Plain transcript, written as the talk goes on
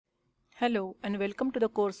Hello and welcome to the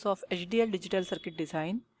course of HDL Digital Circuit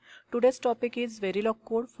Design. Today's topic is Verilog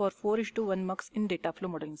code for 4:1 mux in Dataflow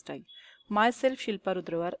modeling style. Myself Shilpa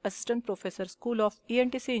Rudravar, Assistant Professor, School of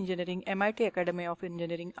ENTC Engineering, MIT Academy of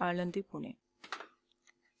Engineering, Alandi, Pune.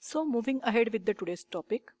 So moving ahead with the today's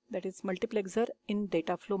topic, that is multiplexer in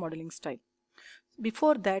Dataflow modeling style.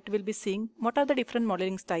 Before that, we'll be seeing what are the different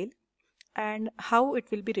modeling style and how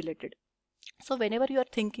it will be related. So whenever you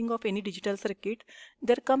are thinking of any digital circuit,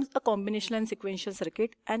 there comes a combinational and sequential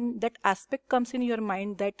circuit, and that aspect comes in your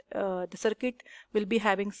mind that the circuit will be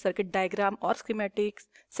having circuit diagram or schematics,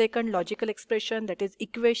 second logical expression, that is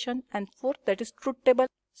equation, and fourth, that is truth table.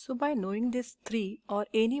 So by knowing these three or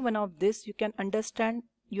any one of this, you can understand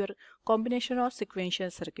your combination or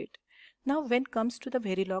sequential circuit. Now when it comes to the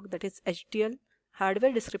Verilog, that is HDL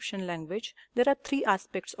hardware description language, there are three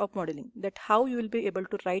aspects of modeling, that how you will be able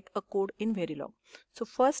to write a code in Verilog. So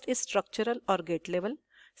first is structural or gate level,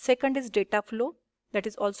 second is data flow, that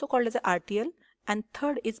is also called as a RTL, and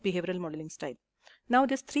third is behavioral modeling style. Now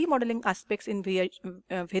these three modeling aspects in Verilog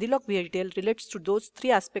VHDL relates to those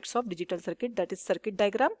three aspects of digital circuit, that is circuit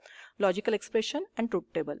diagram, logical expression, and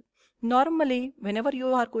truth table. Normally whenever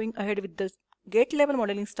you are going ahead with this gate level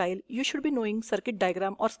modeling style, you should be knowing circuit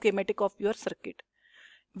diagram or schematic of your circuit.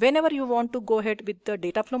 Whenever you want to go ahead with the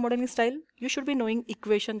data flow modeling style, you should be knowing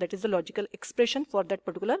equation, that is the logical expression for that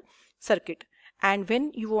particular circuit. And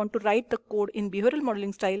when you want to write the code in behavioral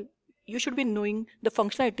modeling style, you should be knowing the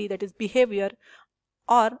functionality, that is behavior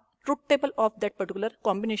or truth table of that particular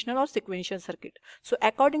combinational or sequential circuit. So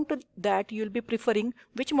according to that, you will be preferring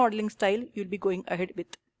which modeling style you will be going ahead with.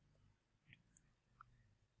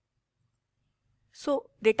 So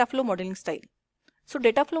data flow modeling style. So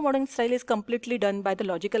data flow modeling style is completely done by the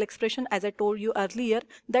logical expression. As I told you earlier,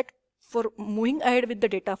 that for moving ahead with the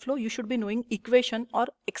data flow, you should be knowing equation or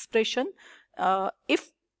expression.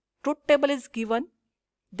 If truth table is given,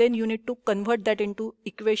 then you need to convert that into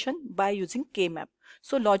equation by using K-map.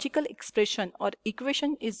 So logical expression or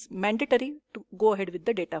equation is mandatory to go ahead with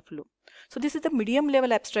the data flow. So this is the medium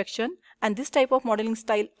level abstraction, and this type of modeling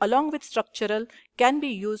style along with structural can be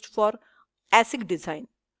used for ASIC design.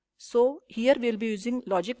 So here we will be using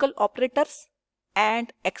logical operators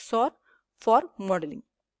and XOR for modeling.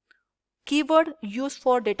 Keyword used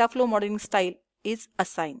for data flow modeling style is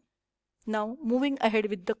assign. Now moving ahead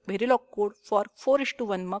with the Verilog code for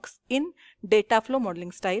 4:1 mux in data flow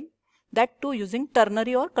modeling style, that too using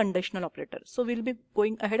ternary or conditional operator. So we'll be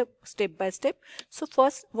going ahead step by step. So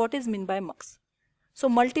first, what is meant by mux? So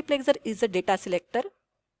multiplexer is a data selector.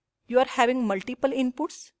 You are having multiple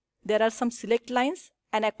inputs. There are some select lines,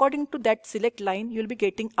 and according to that select line, you will be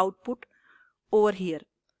getting output over here.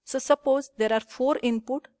 So suppose there are 4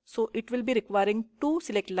 input, so it will be requiring 2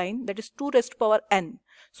 select line, that is 2 raised to power n.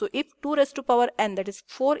 So if 2 raised to power n, that is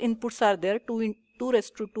 4 inputs are there, 2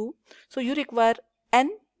 raised to 2. So you require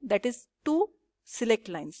n, that is 2 select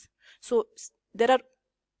lines. So there are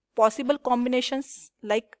possible combinations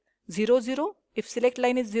like 0, 0. If select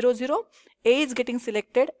line is 0, 0, A is getting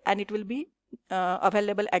selected and it will be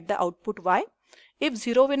available at the output Y. If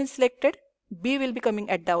 0, 1 is selected, B will be coming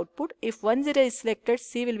at the output. If 1, 0 is selected,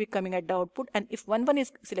 C will be coming at the output. And if 1, 1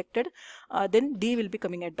 is selected, then D will be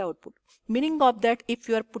coming at the output. Meaning of that, if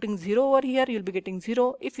you are putting 0 over here, you will be getting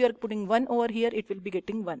 0. If you are putting 1 over here, it will be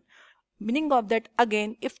getting 1. Meaning of that,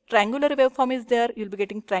 again, if triangular waveform is there, you will be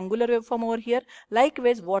getting triangular waveform over here.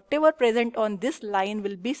 Likewise, whatever present on this line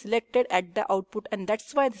will be selected at the output, and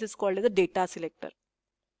that's why this is called as a data selector.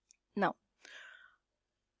 Now,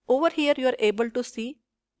 over here you are able to see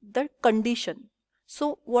the condition.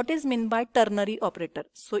 So what is meant by ternary operator?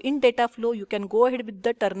 So in data flow, you can go ahead with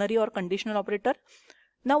the ternary or conditional operator.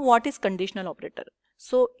 Now what is conditional operator?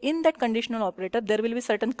 So in that conditional operator, there will be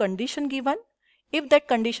certain condition given. If that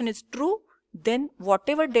condition is true, then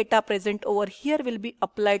whatever data present over here will be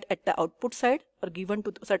applied at the output side or given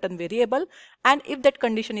to certain variable. And if that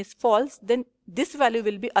condition is false, then this value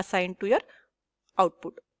will be assigned to your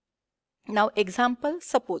output. Now example,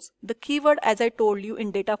 suppose the keyword, as I told you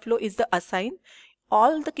in data flow, is the assign.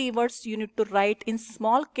 All the keywords you need to write in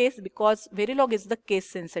small case because Verilog is the case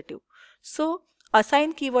sensitive. So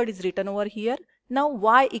assign keyword is written over here. Now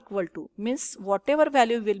Y equal to means whatever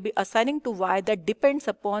value will be assigning to Y, that depends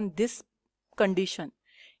upon this condition.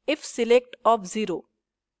 If select of 0,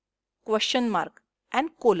 question mark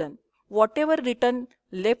and colon, whatever written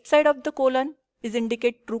left side of the colon is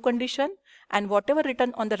indicate true condition, and whatever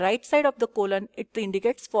written on the right side of the colon, it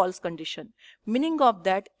indicates false condition. Meaning of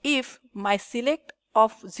that, if my select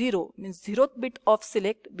of 0 means 0th bit of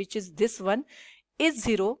select, which is this one, is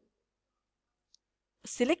 0,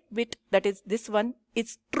 select bit, that is this one,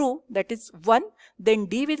 is true, that is 1, then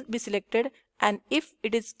D will be selected, and if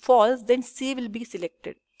it is false, then C will be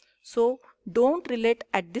selected. So don't relate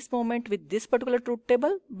at this moment with this particular truth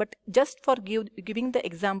table, but just for giving the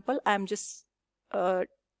example, I am just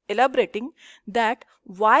elaborating that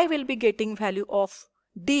Y will be getting value of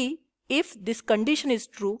D if this condition is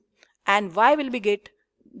true, and Y will be get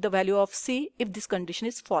the value of C if this condition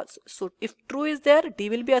is false. So if true is there, D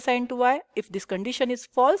will be assigned to Y. If this condition is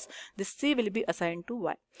false, this C will be assigned to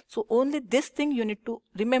Y. So only this thing you need to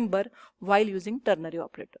remember while using ternary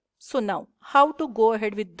operator. So now how to go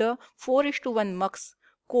ahead with the 4:1 mux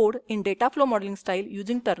code in Dataflow modeling style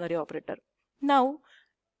using ternary operator. Now,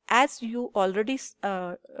 as you already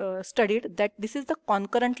studied that this is the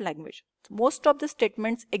concurrent language. Most of the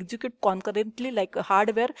statements execute concurrently like a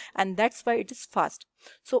hardware, and that's why it is fast.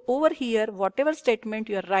 So over here, whatever statement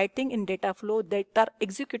you are writing in Dataflow, that are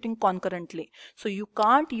executing concurrently. So you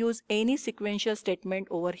can't use any sequential statement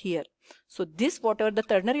over here. So this, whatever the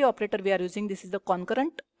ternary operator we are using, this is the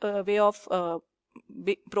concurrent way of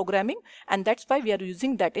programming, and that's why we are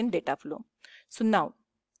using that in Dataflow. So now,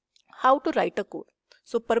 how to write a code?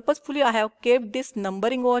 So purposefully I have kept this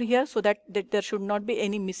numbering over here so that there should not be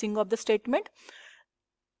any missing of the statement.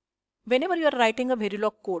 Whenever you are writing a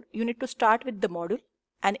Verilog code, you need to start with the module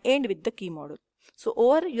and end with the key module. So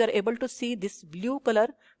over you are able to see this blue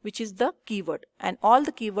color, which is the keyword, and all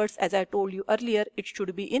the keywords, as I told you earlier, it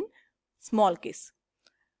should be in small case.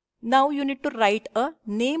 Now you need to write a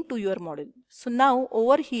name to your module. So now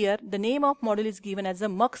over here the name of module is given as a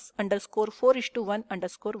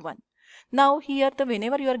mux_4:1_1. Now here,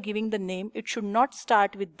 whenever you are giving the name, it should not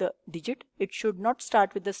start with the digit, it should not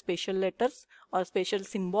start with the special letters or special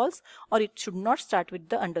symbols, or it should not start with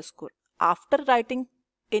the underscore. After writing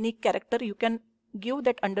any character, you can give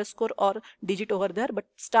that underscore or digit over there, but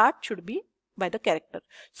start should be by the character.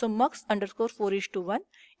 So mux_4:1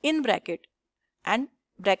 in bracket and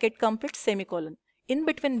bracket complete semicolon. In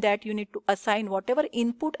between that, you need to assign whatever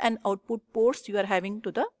input and output ports you are having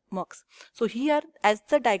to the mux. So here, as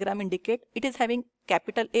the diagram indicate, it is having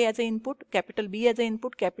capital A as an input, capital B as an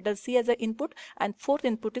input, capital C as an input, and fourth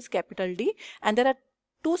input is capital D. And there are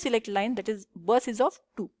two select line, that is bus is of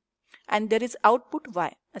 2. And there is output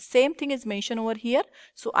Y. The same thing is mentioned over here.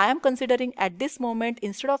 So I am considering at this moment,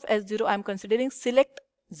 instead of S0, I am considering select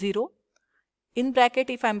 0. In bracket,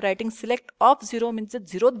 if I am writing select of 0 means the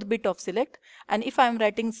 0th bit of select, and if I am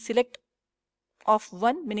writing select of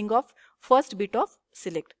 1 meaning of first bit of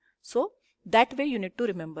select. So that way you need to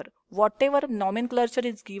remember. Whatever nomenclature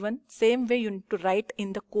is given, same way you need to write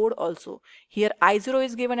in the code also. Here I0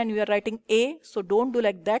 is given and you are writing A, so don't do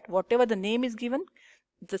like that. Whatever the name is given,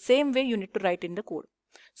 the same way you need to write in the code.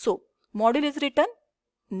 So module is written,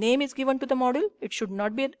 name is given to the module, it should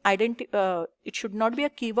not be it should not be a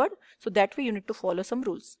keyword, so that way you need to follow some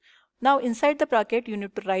rules. Now inside the bracket you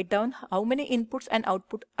need to write down how many inputs and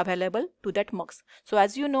output available to that mux. So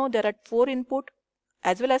as you know, there are 4 input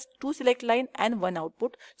as well as 2 select line and 1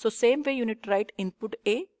 output. So same way you need to write input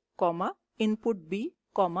A, comma, input B,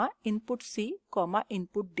 comma, input C, comma,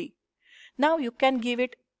 input D. Now you can give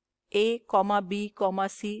it A, comma, B, comma,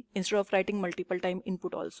 C instead of writing multiple time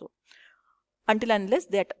input also, until unless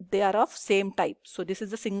that they are of same type. So this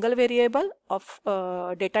is a single variable of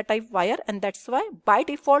data type wire, and that's why by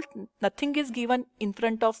default nothing is given in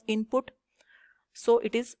front of input, so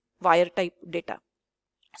it is wire type data.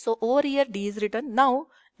 So over here D is written. Now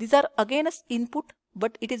these are again as input,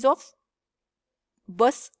 but it is of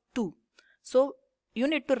bus 2. So you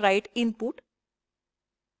need to write input,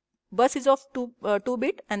 bus is of 2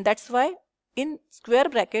 bit, and that's why in square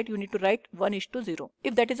bracket you need to write 1:0.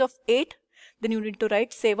 If that is of 8, then you need to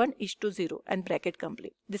write 7:0 and bracket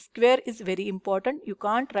complete. This square is very important. You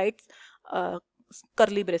can't write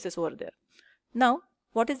curly braces over there. Now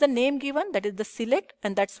what is the name given? That is the select,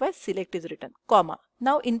 and that's why select is written, comma.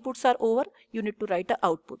 Now inputs are over, you need to write the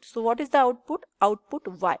output. So what is the output? Output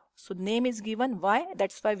Y. So name is given Y,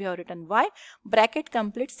 that's why we have written Y, bracket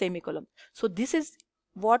complete semicolon. So this is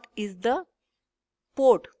what is the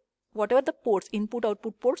port, whatever the ports, input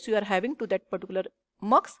output ports you are having to that particular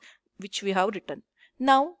mux, which we have written.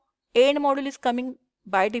 Now end module is coming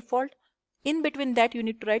by default. In between that you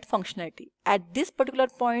need to write functionality. At this particular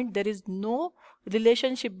point there is no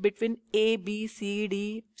relationship between A, B, C,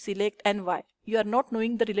 D, select and Y. You are not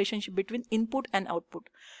knowing the relationship between input and output.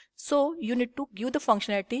 So you need to give the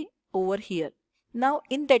functionality over here. Now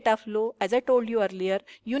in Dataflow, as I told you earlier,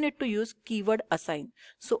 you need to use keyword assign.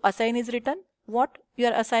 So assign is written. What you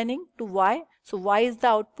are assigning to Y? So Y is the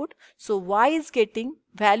output. So Y is getting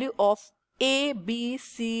value of A, B,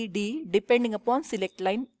 C, D depending upon select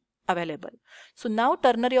line available. So now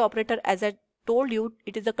ternary operator, as I told you,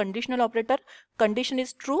 it is a conditional operator. Condition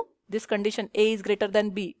is true, this condition A is greater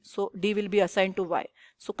than B, so D will be assigned to Y.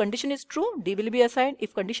 So condition is true, D will be assigned.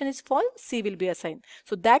 If condition is false, C will be assigned.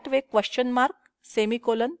 So that way question mark,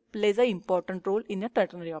 semicolon plays an important role in a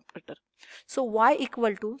ternary operator. So Y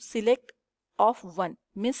equal to select of 1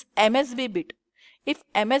 means MSB bit. If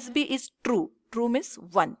MSB is true, true means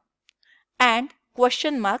 1, and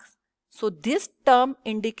question marks, so this term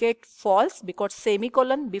indicate false because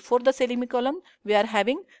semicolon, before the semicolon we are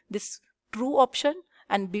having this true option,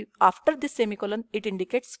 and after this semicolon it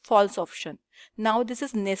indicates false option. Now this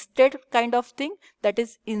is nested kind of thing, that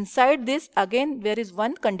is inside this again there is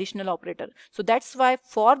one conditional operator. So that's why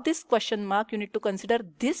for this question mark you need to consider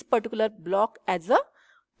this particular block as a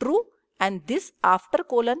true and this after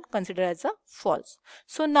colon consider as a false.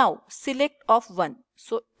 So now select of 1.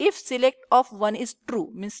 So if select of 1 is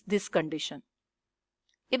true means this condition.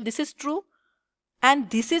 If this is true and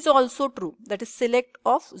this is also true, that is select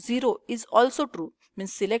of 0 is also true,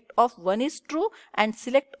 means select of 1 is true and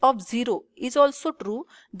select of 0 is also true,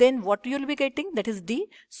 then what you will be getting, that is D.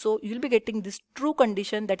 So you will be getting this true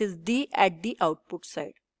condition, that is D at the output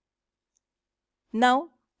side. Now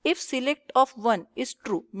if select of 1 is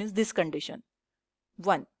true means this condition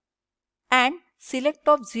 1 and select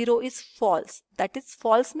of 0 is false, that is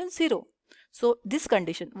false means 0. So this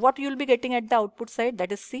condition, what you will be getting at the output side,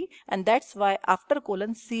 that is C, and that's why after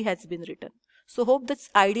colon C has been written. So hope this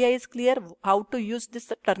idea is clear how to use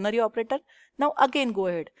this ternary operator. Now again go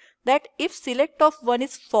ahead, that if select of 1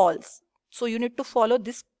 is false, so you need to follow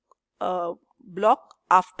this block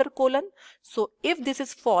after colon. So if this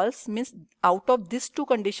is false means out of these two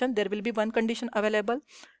conditions there will be one condition available.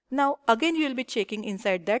 Now again you will be checking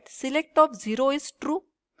inside that select of 0 is true.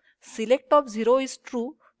 Select of 0 is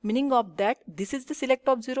true, meaning of that this is the select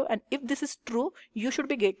of 0, and if this is true you should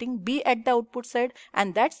be getting B at the output side,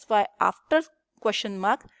 and that's why after question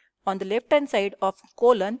mark on the left hand side of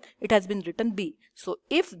colon it has been written B. So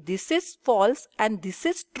if this is false and this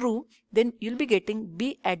is true, then you'll be getting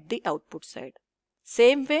B at the output side.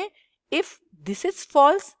 Same way, if this is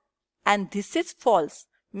false and this is false,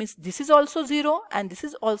 means this is also 0 and this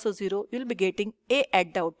is also 0, you'll be getting A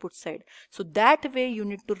at the output side. So that way you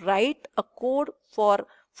need to write a code for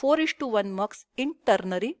 4:1 mux in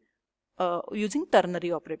ternary using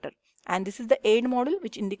ternary operator, and this is the end module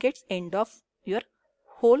which indicates end of your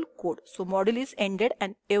whole code. So module is ended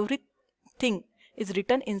and everything is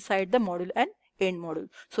written inside the module and end module.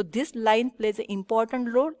 So this line plays an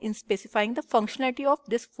important role in specifying the functionality of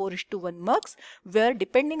this 4:1 mux, where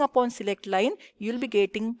depending upon select line you will be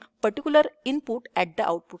getting particular input at the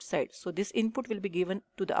output side. So this input will be given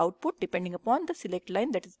to the output depending upon the select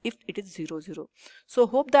line, that is if it is 0 0. So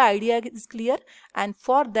hope the idea is clear, and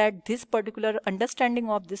for that this particular understanding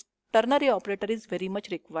of this ternary operator is very much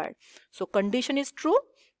required. So condition is true,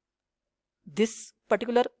 this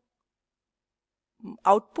particular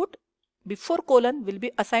output before colon will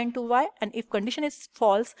be assigned to Y, and if condition is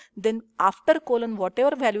false then after colon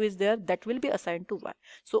whatever value is there that will be assigned to Y.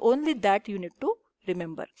 So only that you need to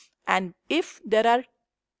remember. And if there are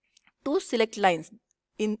two select lines,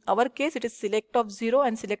 in our case it is select of 0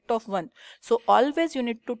 and select of 1, so always you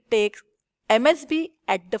need to take MSB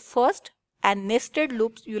at the first, and nested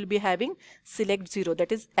loops you will be having select 0,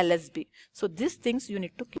 that is LSB. So these things you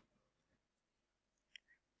need to keep.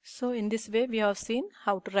 So in this way we have seen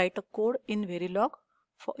how to write a code in Verilog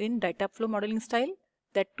in Dataflow modeling style,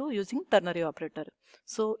 that too using ternary operator.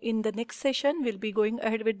 So in the next session we'll be going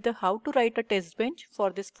ahead with the how to write a test bench for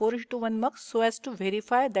this 4:1 mux, so as to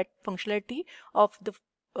verify that functionality of the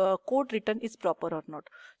code written is proper or not.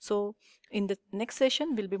 So in the next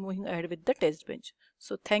session we'll be moving ahead with the test bench.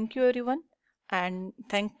 So thank you everyone, and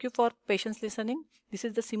thank you for patience listening. This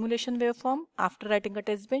is the simulation waveform. After writing a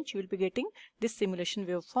test bench you will be getting this simulation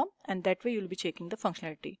waveform, and that way you will be checking the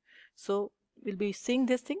functionality. So we'll be seeing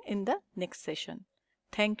this thing in the next session.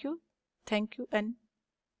 Thank you and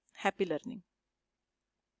happy learning.